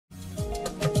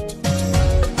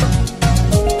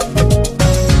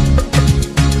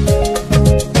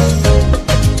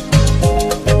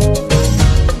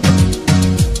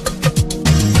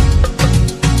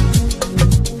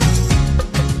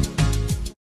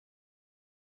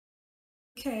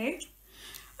Okay.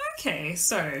 Okay,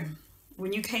 so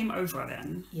when you came over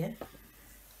then, Yeah.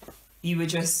 you were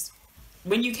just,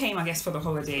 when you came, I guess, for the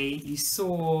holiday,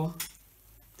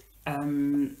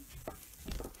 um,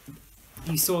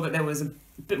 you saw that there was a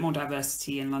bit more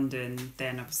diversity in London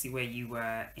than obviously where you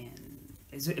were in,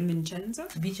 is it in Vicenza?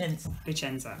 Vicenza.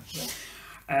 Vicenza. Yeah.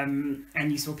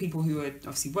 And you saw people who were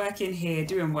obviously working here,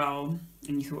 doing well,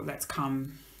 and you thought, let's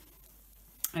come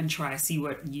and try see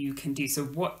what you can do. So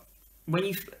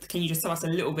can you just tell us a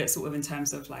little bit sort of in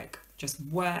terms of like just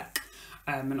work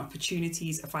and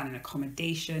opportunities, finding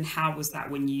accommodation? How was that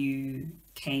when you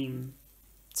came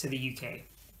to the UK?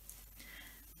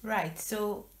 Right.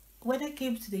 So when I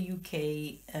came to the UK,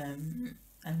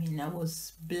 I mean, I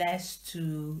was blessed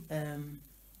to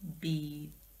be,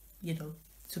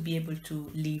 to be able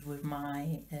to live with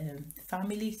my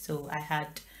family. So I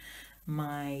had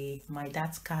my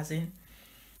dad's cousin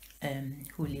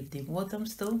who lived in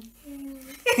Walthamstow.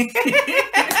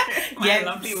 Yeah,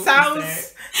 lovely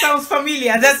sounds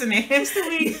familiar, doesn't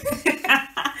it?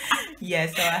 Yeah,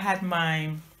 so I had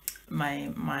my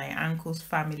uncle's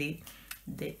family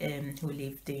who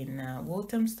lived in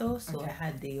Walthamstow. So Okay. I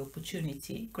had the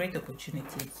great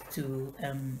opportunity to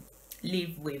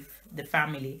live with the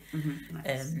family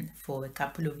Nice. for a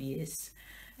couple of years.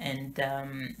 And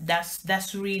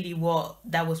that's really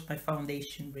that was my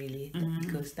foundation, really,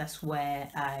 because that's where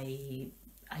I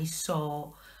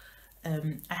saw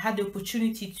I had the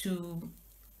opportunity to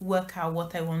work out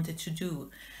what I wanted to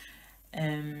do.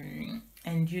 And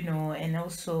and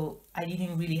also I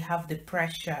didn't really have the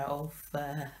pressure of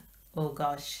oh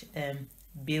gosh,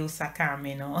 bills are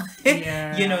coming, or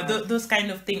Yeah. those kind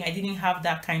of thing. I didn't have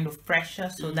that kind of pressure,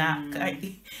 so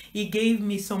it gave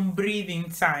me some breathing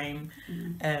time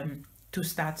to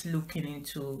start looking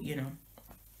into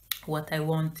what I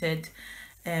wanted.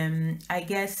 I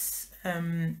guess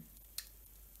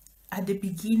at the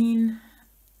beginning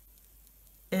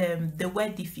there were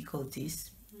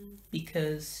difficulties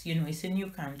because it's a new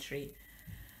country,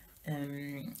 a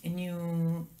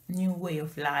new way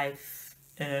of life,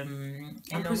 I and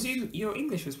presume your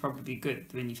English was probably good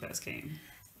when you first came.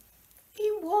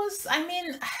 it was, I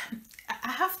mean,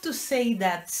 I have to say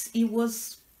that it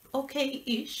was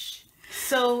okay-ish.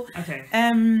 So Okay.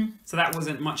 So that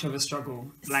wasn't much of a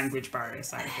struggle, language barrier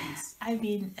side of things. I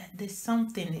mean, there's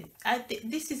something.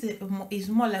 This is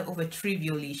more like of a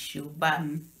trivial issue, but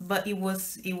it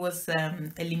was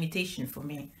a limitation for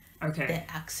me. Okay.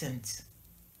 The accent,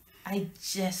 I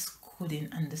just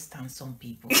couldn't understand some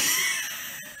people.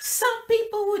 Some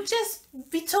people would just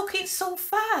be talking so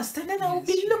fast, and then I would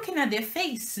be looking at their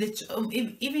face,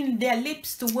 even their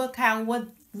lips, to work out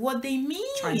what they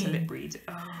mean. Trying to lip read.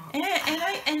 Oh.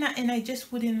 And I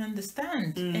just wouldn't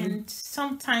understand. And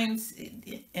sometimes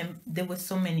there were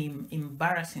so many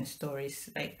embarrassing stories.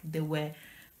 Like there were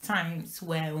times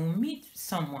where we'll meet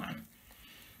someone,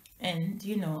 and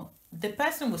the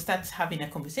person will start having a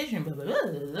conversation,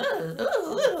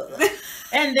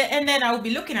 and then I will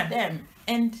be looking at them,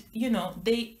 and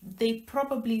they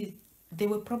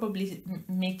were probably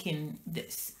making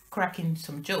this, cracking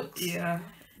some jokes. Yeah.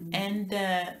 And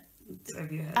I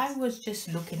I was just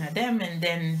looking at them, and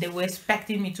then they were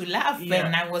expecting me to laugh, Yeah.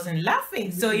 and I wasn't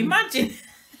laughing. So imagine.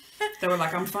 They were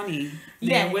like, I'm funny.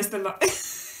 Yeah. Where's the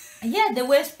Yeah, they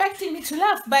were expecting me to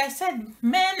laugh, but I said,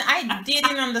 man, I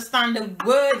didn't understand the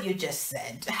word you just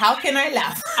said. How can I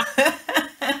laugh?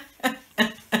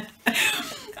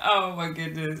 Oh my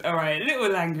goodness. All right, little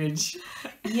language.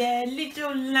 Yeah,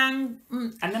 little And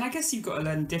then I guess you've got to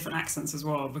learn different accents as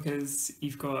well, because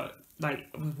you've got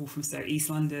like people from East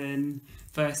London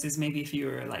versus maybe if you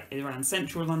were like around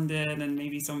Central London, and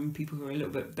maybe some people who are a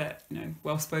little bit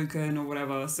well spoken or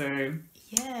whatever. So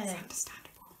yeah, it's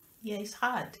understandable. Yeah, it's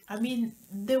hard. I mean,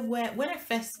 when I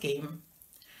first came,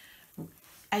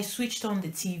 I switched on the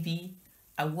TV,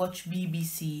 I watched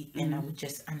BBC, and I would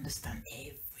just understand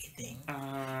everything.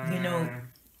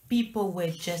 People were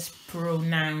just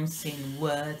pronouncing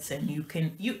words, and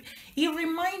it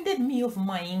reminded me of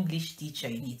my English teacher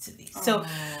in Italy. So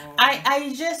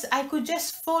I could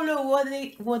just follow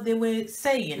what they were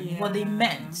saying, what they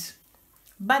meant.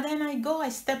 But then I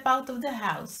step out of the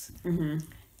house,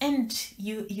 and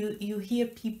you hear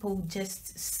people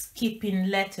just skipping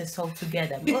letters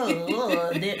altogether.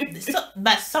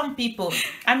 But some people,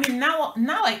 I mean, now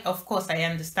of course I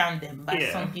understand them, but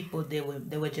some people they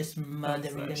were just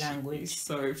murdering the language. It's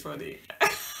so funny.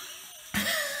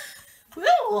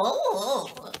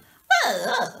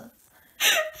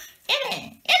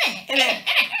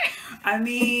 I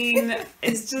mean,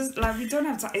 it's just like we don't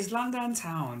have time. It's London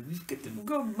town. We've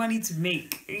got money to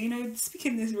make.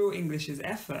 Speaking this real English is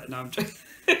effort. No, I'm joking.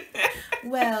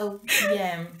 Well,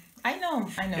 yeah, I know.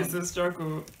 It's a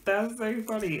struggle. That's so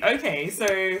funny. Okay,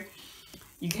 so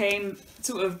you came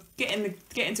sort of getting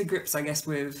to grips, I guess,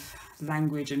 with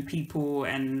language and people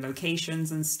and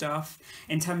locations and stuff.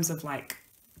 In terms of like,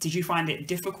 did you find it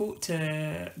difficult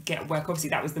to get work? Obviously,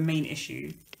 that was the main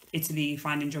issue. Italy,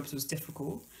 finding jobs was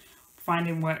difficult.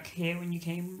 Finding work here when you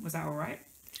came, was that all right?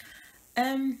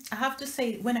 I have to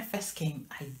say, when I first came,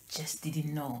 I just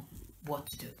didn't know what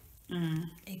to do.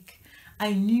 Like,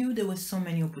 I knew there were so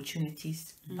many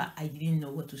opportunities, but I didn't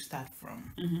know where to start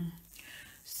from.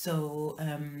 So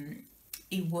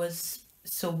it was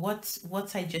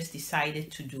what I just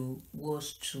decided to do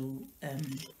was to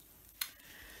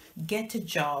get a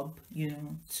job, you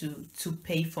know, to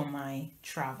pay for my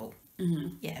travel.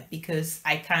 Yeah, because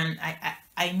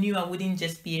I knew I wouldn't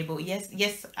just be able.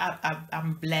 Yes,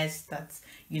 I'm blessed that,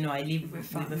 you know, I live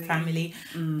with a family,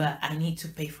 but I need to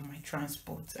pay for my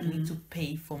transport. I need to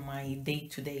pay for my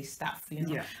day-to-day stuff. You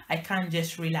know, I can't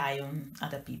just rely on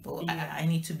other people. I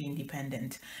need to be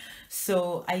independent.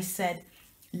 So I said,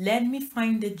 let me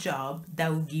find a job that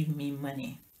will give me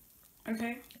money.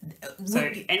 Okay. So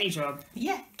any job.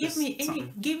 Yeah, give me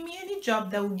any job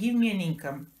that will give me an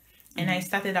income. And I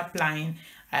started applying.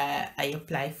 I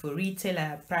applied for retail.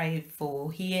 I applied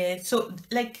for here. So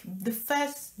like the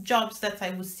first jobs that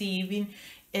I was receiving,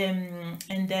 and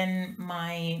then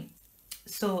I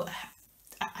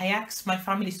asked my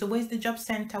family, so where's the job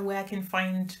center where I can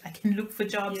look for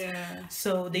jobs? Yeah.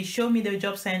 So they showed me the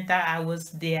job center. I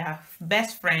was their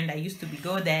best friend. I used to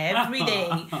go there every day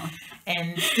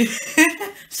and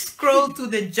scroll to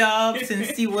the jobs and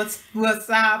see what's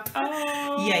up.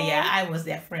 Oh. Yeah, I was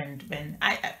their friend. And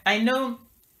I know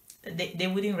they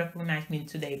wouldn't recognize me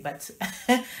today, but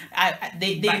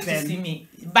they used to see me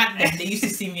back then. They used to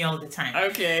see me all the time.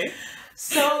 Okay.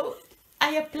 So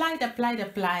I applied,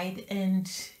 and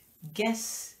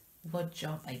guess what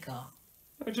job I got?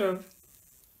 What job?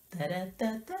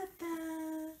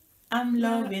 I'm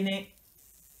loving it.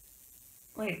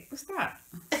 Wait, what's that?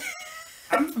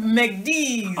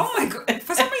 McD's. Oh my god!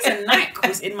 For some reason, Nike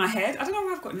was in my head. I don't know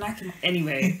why I've got Nike.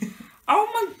 Anyway, oh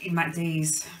my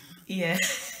McD's. Yeah.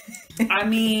 I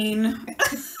mean,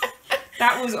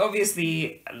 that was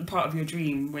obviously part of your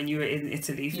dream when you were in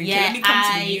Italy. Thinking, let me come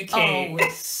to the UK.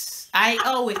 I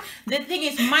always. The thing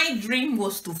is, my dream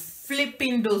was to flip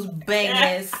in those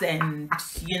burgers and,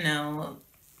 you know,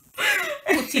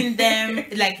 putting them,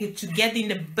 like, to getting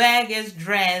the burgers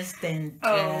dressed and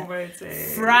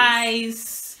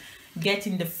fries,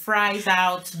 getting the fries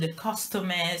out to the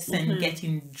customers and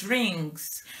getting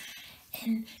drinks.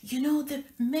 And, you know, the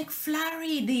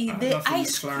McFlurry, the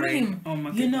ice cream, oh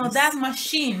my you know, that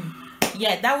machine.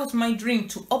 Yeah, that was my dream,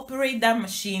 to operate that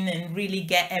machine and really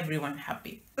get everyone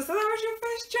happy. So that was your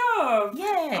first job?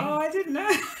 Yeah. Oh, I didn't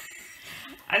know.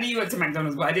 I knew you worked at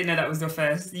McDonald's, but I didn't know that was your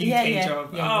first UK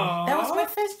job. Yeah. That was my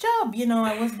first job. You know,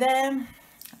 I was there.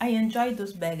 I enjoyed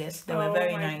those burgers. They were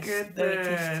very nice. Goodness. Very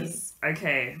tasty.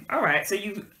 Okay. All right. So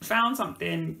you found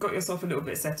something, got yourself a little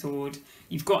bit settled.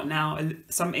 You've got now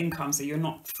some income, so you're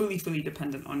not fully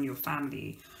dependent on your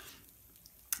family.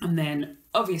 And then,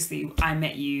 obviously, I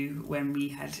met you when we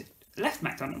had left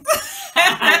McDonald's.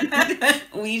 And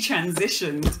we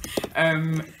transitioned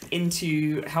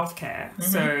into healthcare.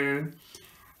 So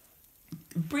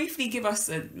briefly give us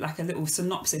a little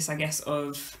synopsis, I guess,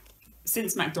 of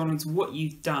since McDonald's, what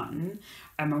you've done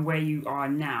and where you are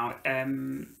now,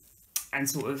 and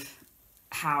sort of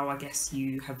how, I guess,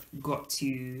 you have got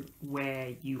to where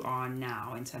you are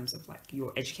now in terms of like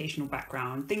your educational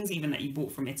background, things even that you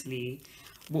bought from Italy,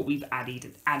 what we've added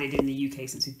in the UK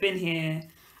since we've been here.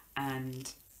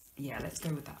 And yeah, let's go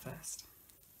with that first.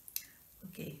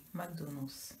 Okay,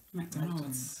 McDonald's.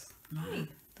 Hey,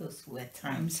 those were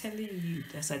times. I'm telling you,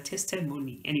 that's a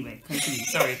testimony. Anyway, continue.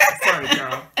 Sorry,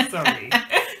 girl. Sorry.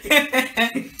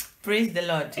 Praise the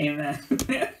Lord. Amen.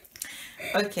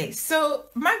 Okay, so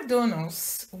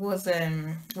McDonald's was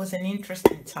an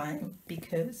interesting time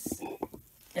because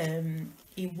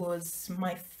it was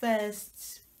my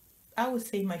first, I would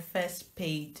say, my first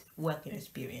paid working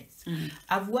experience.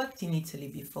 I've worked in Italy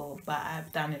before, but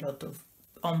I've done a lot of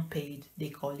unpaid, they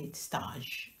call it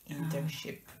stage,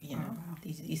 internship, you know.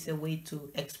 It's a way to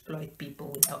exploit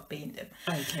people without paying them.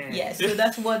 Okay. Yeah, so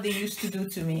that's what they used to do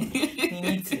to me in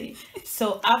Italy.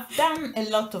 So I've done a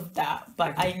lot of that,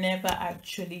 but I never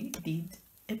actually did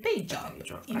a paid job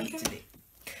in Italy.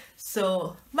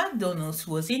 So McDonald's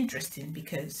was interesting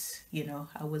because, you know,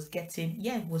 I was getting,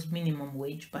 it was minimum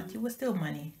wage, but it was still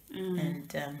money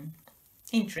and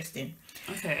interesting.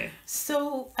 Okay.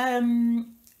 So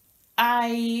I'm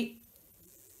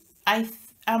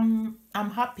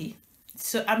happy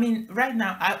so I mean, right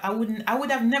now, I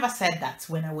would have never said that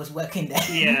when I was working there.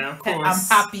 Yeah, of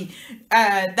course. I'm happy.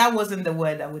 That wasn't the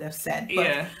word I would have said. But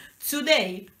Yeah.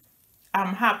 today,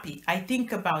 I'm happy. I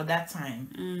think about that time,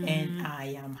 and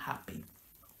I am happy.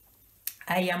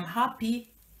 I am happy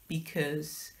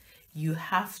because you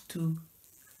have to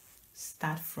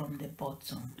start from the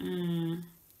bottom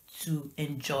to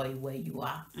enjoy where you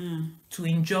are, to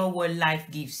enjoy what life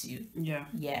gives you. Yeah.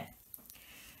 Yeah.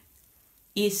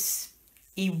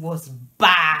 It was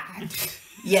bad.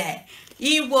 Yeah,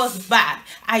 it was bad.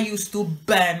 I used to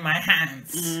burn my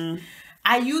hands.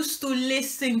 I used to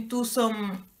listen to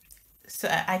some, so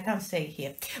I can't say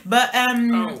here, but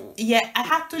yeah, I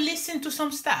had to listen to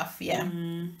some stuff. Yeah.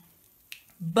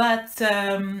 But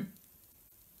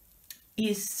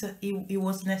it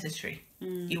was necessary.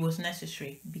 It was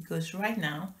necessary because right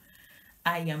now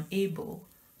I am able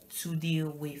to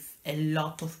deal with a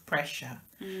lot of pressure.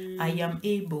 I am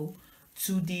able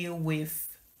to deal with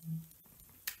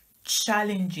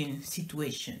challenging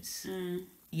situations.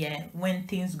 Yeah, when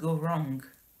things go wrong,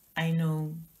 I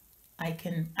know I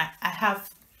can.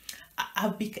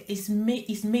 It's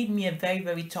made me a very,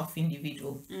 very tough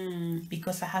individual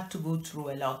because I had to go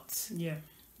through a lot. Yeah.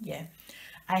 Yeah,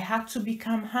 I had to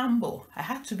become humble. I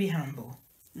had to be humble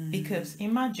because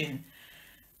imagine,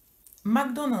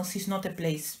 McDonald's is not a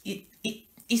place.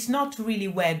 It's not really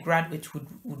where graduates would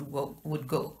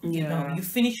go. You know, you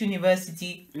finish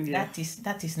university. Yeah.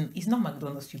 It's not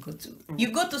McDonald's you go to.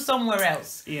 You go to somewhere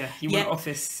else. Yeah. You want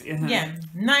office. Yeah,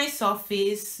 nice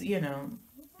office. You know,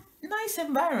 nice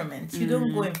environment. You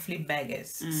don't go and flip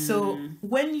burgers. So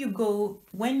when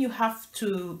you have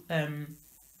to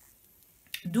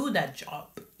do that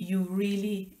job, you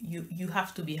really you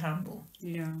have to be humble.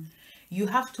 Yeah. You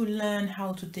have to learn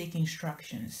how to take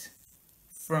instructions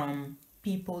from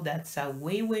people that are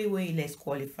way, way, way less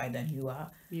qualified than you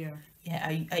are. Yeah. Yeah,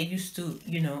 I used to,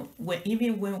 you know,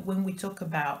 when we talk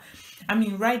about, I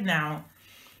mean, right now,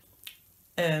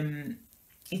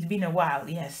 it's been a while,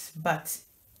 yes, but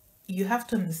you have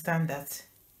to understand that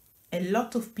a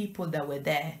lot of people that were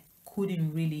there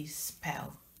couldn't really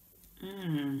spell.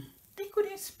 They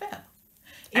couldn't spell.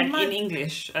 And in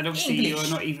English, and obviously you're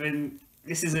not even,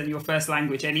 this isn't your first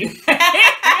language anyway.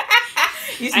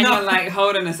 You're like,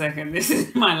 hold on a second, this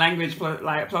is my language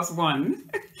plus one,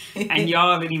 and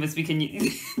y'all didn't even speak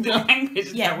the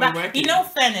language that we're working. In all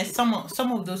fairness, some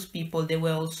of those people, they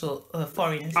were also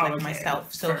foreigners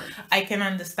myself, so I can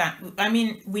understand. I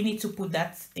mean, we need to put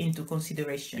that into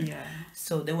consideration. Yeah.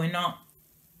 So they were not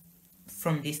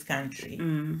from this country,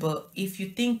 but if you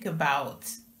think about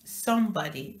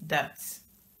somebody that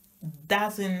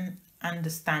doesn't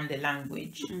understand the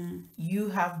language, you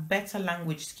have better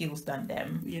language skills than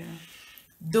them. Yeah.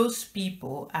 Those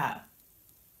people are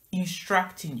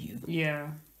instructing you. Yeah.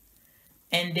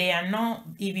 And they are not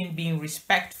even being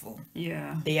respectful.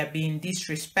 Yeah. They are being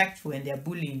disrespectful and they are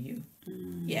bullying you.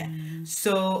 Yeah.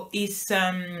 So it's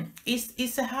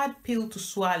a hard pill to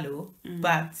swallow,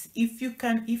 but if you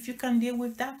can deal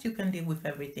with that, you can deal with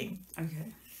everything.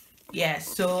 Okay. Yeah,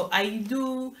 so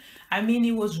I mean,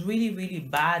 it was really, really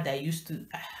bad. I used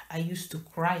to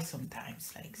cry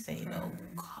sometimes, like saying, oh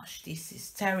gosh, this is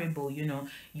terrible. You know,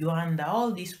 you're under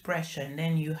all this pressure and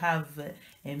then you have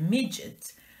a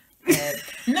midget.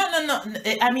 No.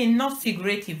 I mean, not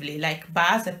figuratively, like, but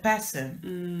as a person,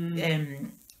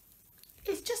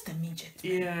 it's just a midget.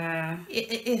 Yeah.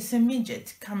 It's a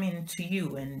midget coming to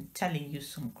you and telling you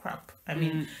some crap. I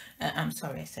mean, I'm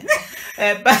sorry I said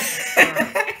that.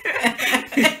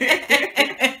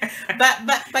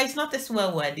 But it's not a swear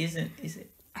word, is it?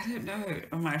 I don't know.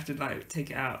 I might have to take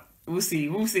it out. We'll see.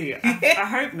 I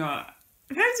hope not.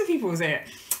 Loads of people say it.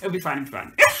 It'll be fine.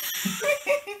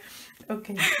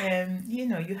 Okay. You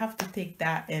know, you have to take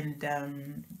that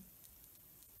and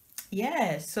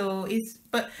yeah. So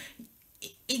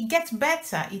it gets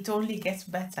better. It only gets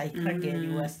better. It can't get any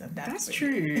worse than that. That's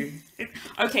true.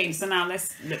 Okay, so now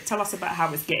tell us about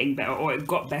how it's getting better, or it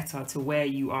got better to where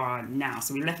you are now.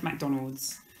 So we left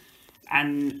McDonald's,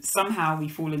 and somehow we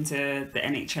fall into the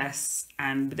NHS,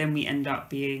 and then we end up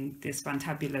being this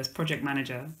fantabulous project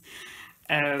manager.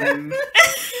 It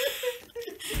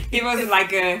was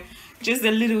like just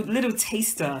a little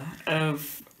taster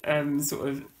of sort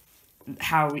of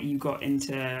how you got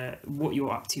into what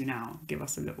you're up to now. Give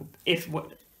us little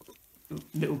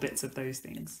bits of those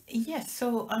things. Yes,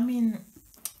 so I mean,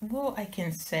 what I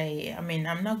can say, I mean,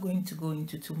 I'm not going to go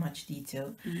into too much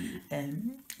detail,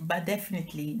 but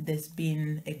definitely there's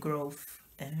been a growth.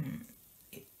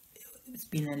 It's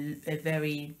been a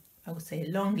very, I would say,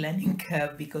 long learning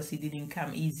curve because it didn't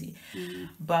come easy.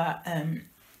 But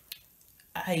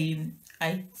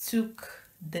I took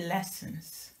the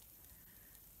lessons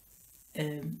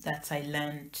that I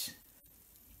learned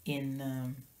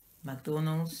in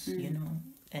McDonald's, you know,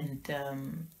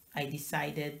 and I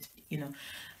decided, you know,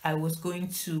 I was going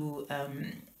to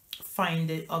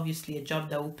find obviously a job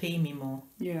that will pay me more.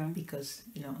 Yeah. Because,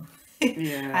 you know,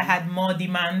 Yeah. I had more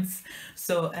demands.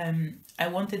 So I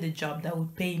wanted a job that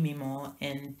would pay me more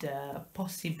and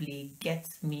possibly get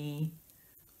me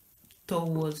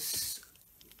towards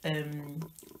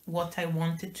what I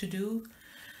wanted to do.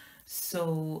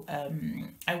 So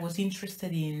I was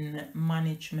interested in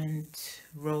management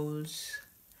roles.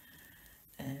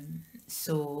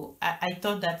 So I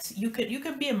thought that you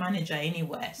can be a manager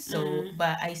anywhere. So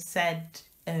but I said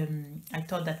I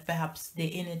thought that perhaps the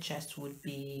NHS would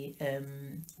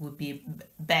be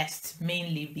best,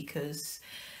 mainly because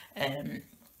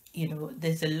you know,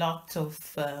 there's a lot of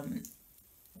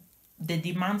the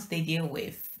demands they deal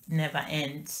with never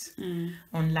ends,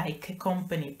 unlike a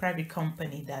private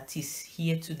company that is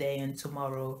here today and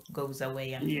tomorrow goes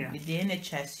away. I mean, with the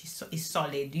NHS is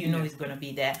solid, you know, it's going to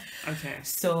be there. Okay.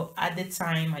 So at the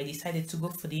time I decided to go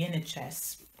for the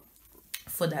NHS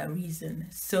for that reason.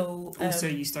 So also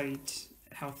you studied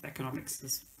health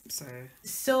economics,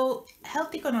 so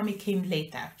health economic came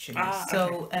later actually.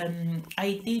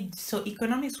 I did, so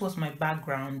economics was my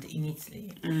background in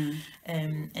Italy,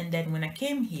 and then when I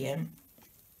came here,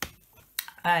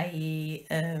 I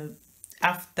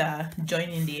after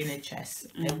joining the NHS,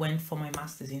 I went for my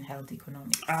master's in health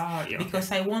economics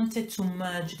because I wanted to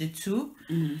merge the two,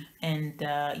 and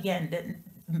and then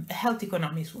health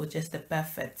economics was just the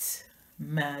perfect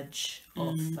merge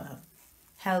of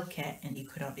healthcare and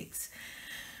economics.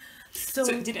 So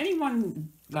did anyone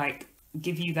like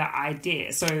give you that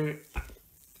idea? So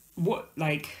what,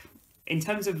 like, in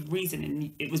terms of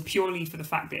reasoning, it was purely for the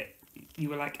fact that you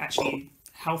were like, actually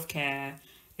healthcare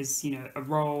is, you know, a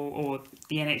role, or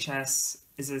the NHS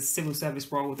is a civil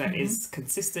service role that is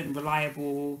consistent,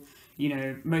 reliable, you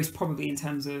know, most probably in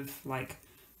terms of like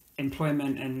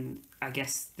employment and I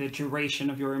guess the duration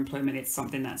of your employment, it's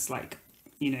something that's like,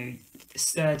 you know,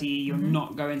 sturdy. You're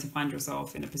not going to find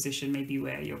yourself in a position maybe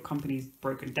where your company's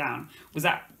broken down. Was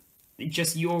that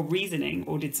just your reasoning,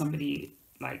 or did somebody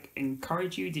like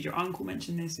encourage you? Did your uncle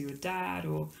mention this, or your dad,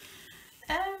 or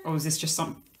was this just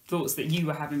some thoughts that you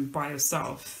were having by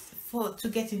yourself? To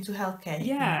get into healthcare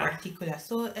in particular.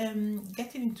 So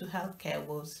getting into healthcare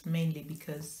was mainly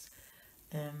because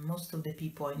most of the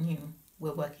people I knew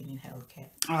were working in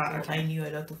healthcare. I knew a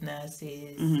lot of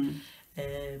nurses,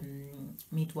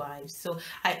 midwives. So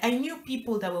I knew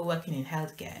people that were working in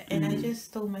healthcare, and I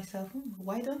just told myself,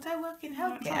 why don't I work in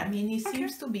healthcare? I mean, it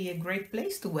seems to be a great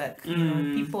place to work. You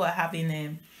know, people are having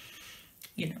a,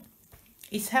 you know,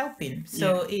 it's helping.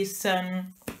 So it's a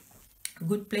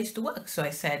good place to work. So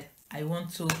I said, I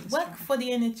want to work for the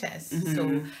NHS.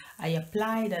 So I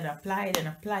applied and applied and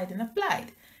applied and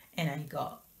applied, and I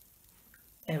got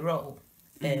a role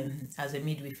as a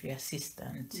midwifery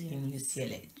assistant in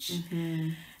UCLH.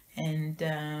 And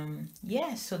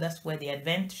so that's where the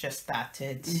adventure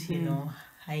started. You know,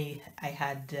 I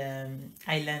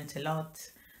learned a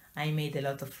lot. I made a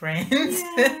lot of friends,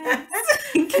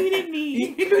 including me,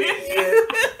 including you.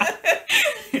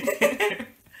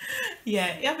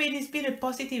 I mean, it's been a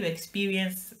positive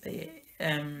experience.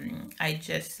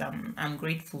 I'm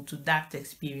grateful to that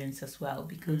experience as well,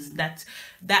 because that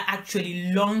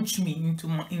actually launched me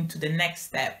into the next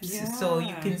steps. So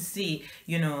you can see,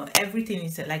 you know, everything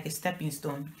is like a stepping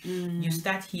stone. You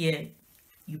start here,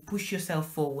 you push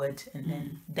yourself forward,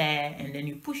 and then and then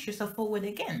you push yourself forward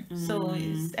again. So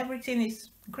everything is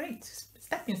great,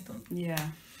 stepping stone.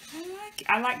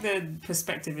 I like the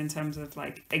perspective in terms of,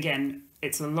 like, again,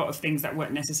 it's a lot of things that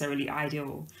weren't necessarily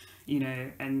ideal, you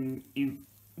know, and you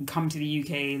come to the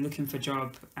UK looking for a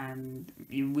job, and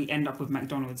we end up with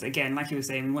McDonald's again. Like you were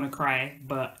saying, we want to cry,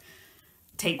 but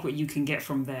take what you can get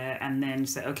from there, and then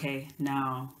say, okay,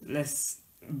 now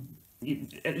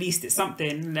at least it's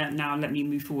something. Now let me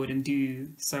move forward and do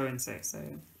so and so. So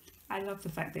I love the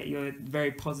fact that you're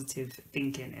very positive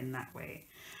thinking in that way,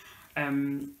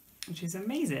 which is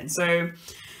amazing. So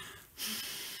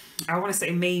I want to say,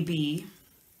 maybe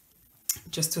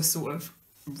just to sort of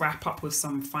wrap up with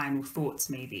some final thoughts,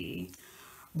 maybe,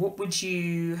 what would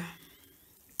you,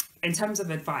 in terms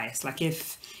of advice, like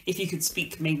if you could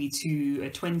speak maybe to a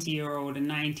 20-year-old, a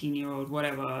 19-year-old,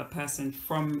 whatever person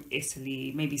from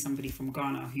Italy, maybe somebody from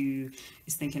Ghana who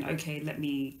is thinking, okay, let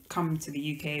me come to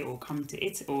the UK or come to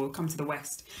it or come to the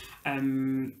West,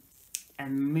 and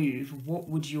move, what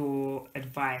would your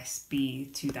advice be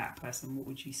to that person? What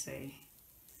would you say?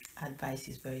 Advice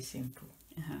is very simple.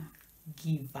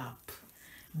 Give up.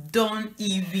 don't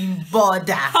even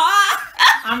bother.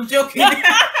 I'm joking.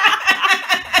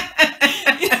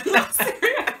 You're not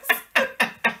serious.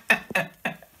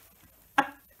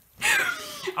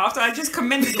 After I just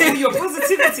commended all your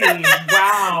positivity.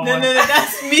 Wow. No,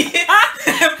 that's me.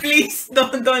 Please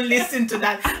don't listen to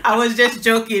that. I was just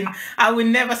joking. I would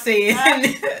never say it.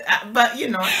 But you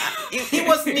know, it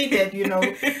was needed, you know,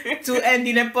 to end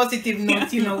in a positive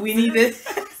note. You know, we needed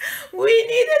a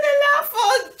laugh.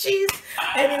 Oh jeez.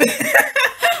 Anyway.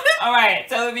 All right,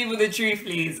 tell the people the truth,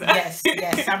 please. Yes,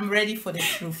 I'm ready for the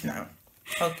truth now.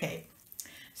 Okay.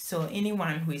 So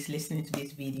anyone who is listening to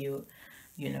this video,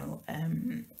 you know,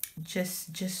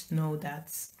 just know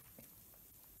that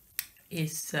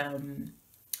is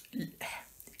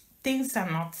things are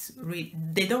not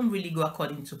they don't really go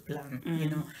according to plan. You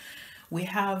know, we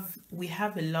have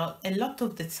a lot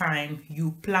of the time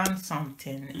you plan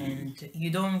something and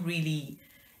you don't really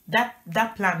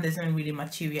that plan doesn't really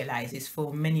materialize. It's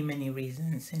for many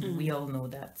reasons, and we all know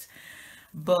that.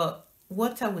 But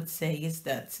what I would say is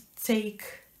that take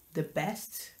the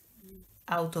best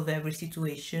out of every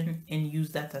situation and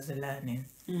use that as a learning.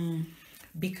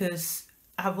 Because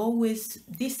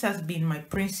this has been my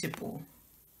principle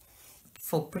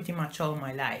for pretty much all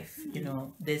my life. You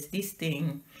know, there's this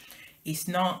thing, it's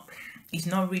not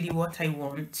really what I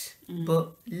want,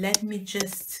 but let me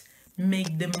just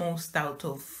make the most out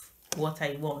of what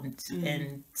I want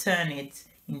and turn it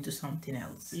into something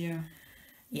else.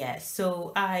 Yeah,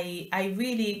 so I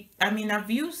mean, I've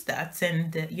used that,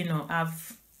 and you know,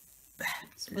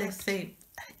 let's say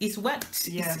it's worked.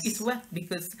 Yes. It's worked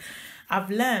because I've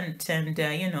learned, and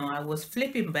you know, I was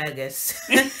flipping burgers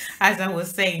as I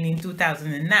was saying in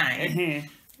 2009.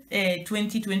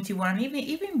 2021,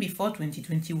 even before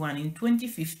 2021, in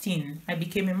 2015 I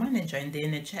became a manager in the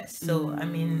NHS. So I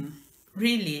mean,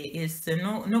 really, is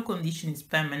no condition is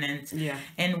permanent.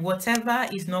 And whatever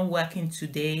is not working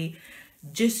today,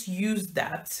 just use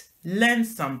that, learn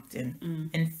something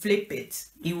and flip it.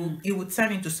 It will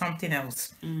turn into something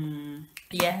else.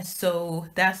 Yeah, so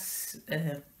that's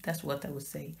what I would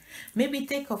say. Maybe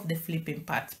take off the flipping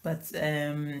part, but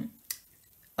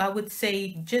I would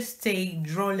say just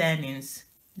draw learnings,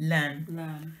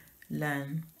 learn,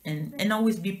 and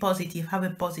always be positive. Have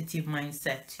a positive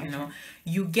mindset. You know,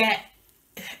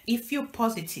 if you're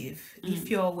positive, if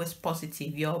you're always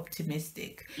positive, you're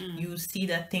optimistic, you see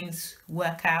that things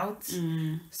work out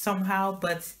somehow.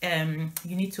 But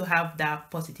you need to have that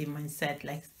positive mindset.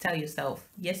 Like, tell yourself,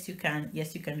 yes you can do it,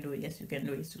 yes you can do it, yes you can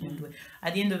do it.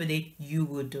 At the end of the day, you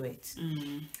will do it.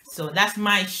 So that's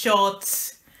my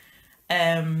short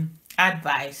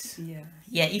advice.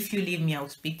 Yeah, if you leave me, I'll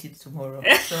speak to you tomorrow.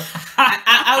 So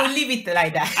I will leave it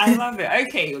like that. I love it.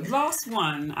 Okay, last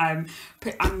one. I'm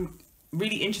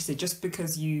really interested, just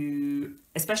because you,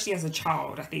 especially as a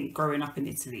child, I think growing up in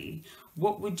Italy,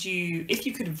 what would you, if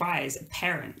you could advise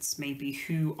parents maybe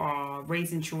who are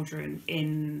raising children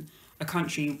in a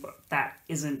country that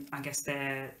isn't, I guess,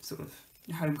 their sort of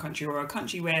home country, or a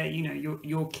country where, you know,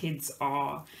 your kids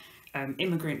are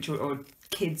immigrant or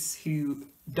kids who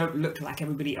don't look like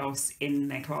everybody else in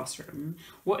their classroom,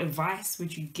 what advice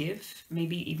would you give,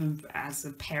 maybe even as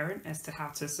a parent, as to how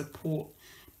to support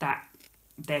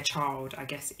their child, I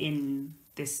guess, in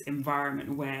this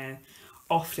environment where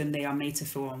often they are made to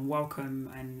feel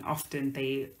unwelcome, and often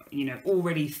they, you know,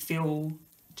 already feel,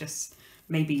 just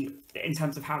maybe in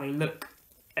terms of how they look,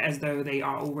 as though they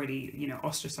are already, you know,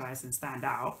 ostracized and stand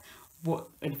out. What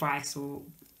advice or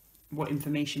what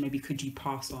information maybe could you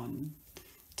pass on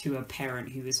to a parent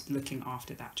who is looking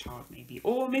after that child, maybe,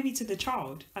 or maybe to the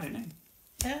child? I don't know.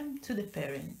 To the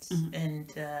parents.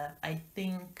 And I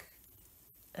think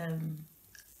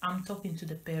I'm talking to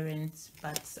the parents,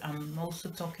 but I'm also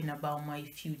talking about my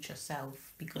future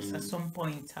self, because at some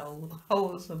point I'll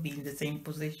also be in the same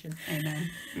position. Amen.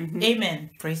 Amen.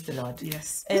 Praise the Lord.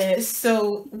 Yes.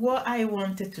 So what I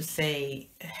wanted to say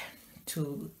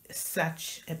to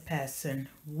such a person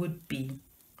would be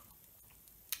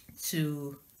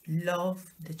to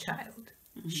love the child,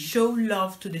 show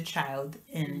love to the child,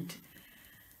 and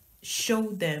show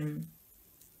them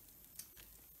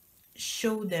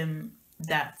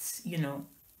that, you know,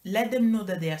 let them know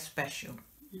that they are special.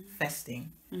 First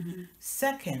thing.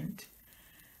 Second,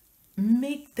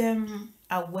 make them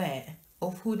aware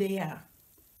of who they are,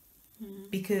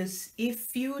 because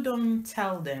if you don't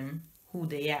tell them who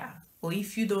they are, or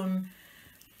if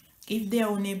they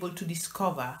are unable to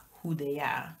discover who they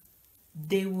are,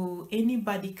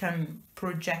 anybody can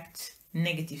project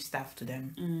negative stuff to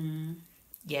them.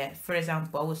 Yeah, for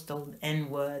example, I was told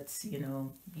N-words, you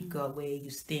know, you go away,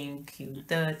 you stink, you're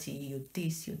dirty, you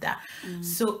this, you that.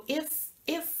 So if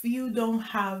if you don't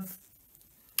have,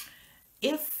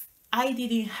 if I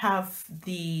didn't have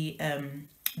the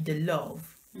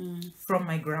love from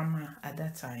my grandma at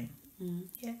that time,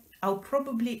 yeah,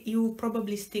 it will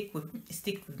probably stick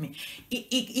with me.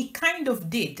 It kind of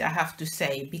did, I have to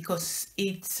say, because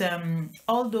it's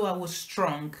although I was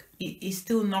strong, it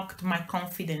still knocked my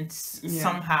confidence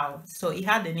somehow. So it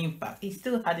had an impact. It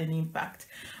still had an impact.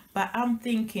 But I'm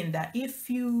thinking that if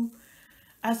you,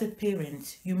 as a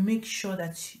parent, you make sure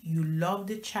that you love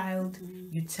the child,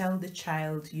 you tell the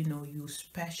child, you know, you're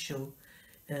special,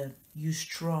 you're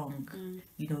strong,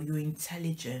 you know, you're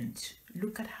intelligent.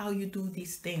 Look at how you do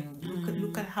this thing.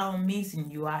 Look at how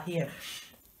amazing you are here.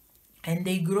 And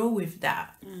they grow with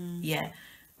that. Yeah.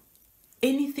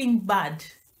 Anything bad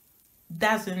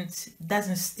doesn't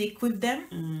stick with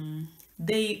them.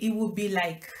 It will be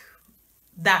like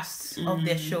dust off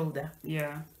their shoulder.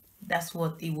 Yeah. That's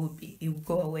what it will be. It will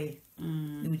go away.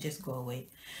 It will just go away.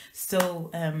 So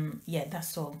yeah,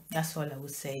 that's all I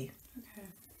would say. Okay.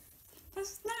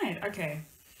 That's nice. Okay.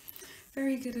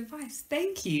 Very good advice.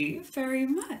 Thank you very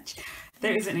much.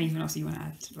 There isn't anything else you want to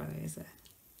add, by the way, is there?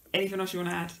 Anything else you want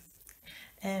to add?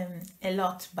 A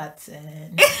lot, but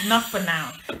not for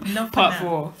now. Not for Part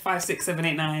now. 4, 5, 6, 7,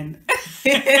 8, 9.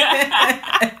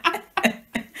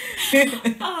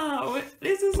 Oh,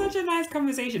 this is such a nice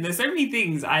conversation. There's so many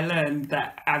things I learned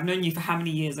that I've known you for how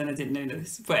many years and I didn't know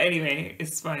this. But anyway,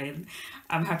 it's fine.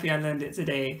 I'm happy I learned it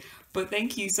today. But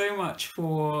thank you so much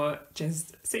for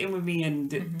just sitting with me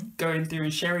and going through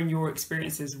and sharing your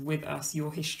experiences with us,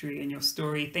 your history and your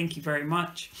story. Thank you very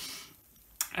much.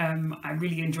 I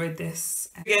really enjoyed this.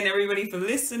 Again, everybody, for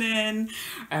listening.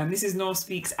 This is North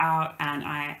Speaks Out, and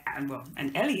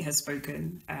Elly has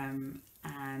spoken.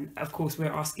 And of course,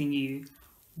 we're asking you,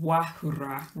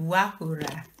 Wahura.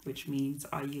 Wahura. Which means,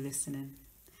 are you listening?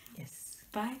 Yes.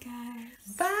 Bye,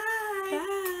 guys. Bye.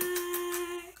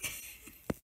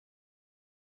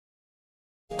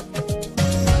 Bye.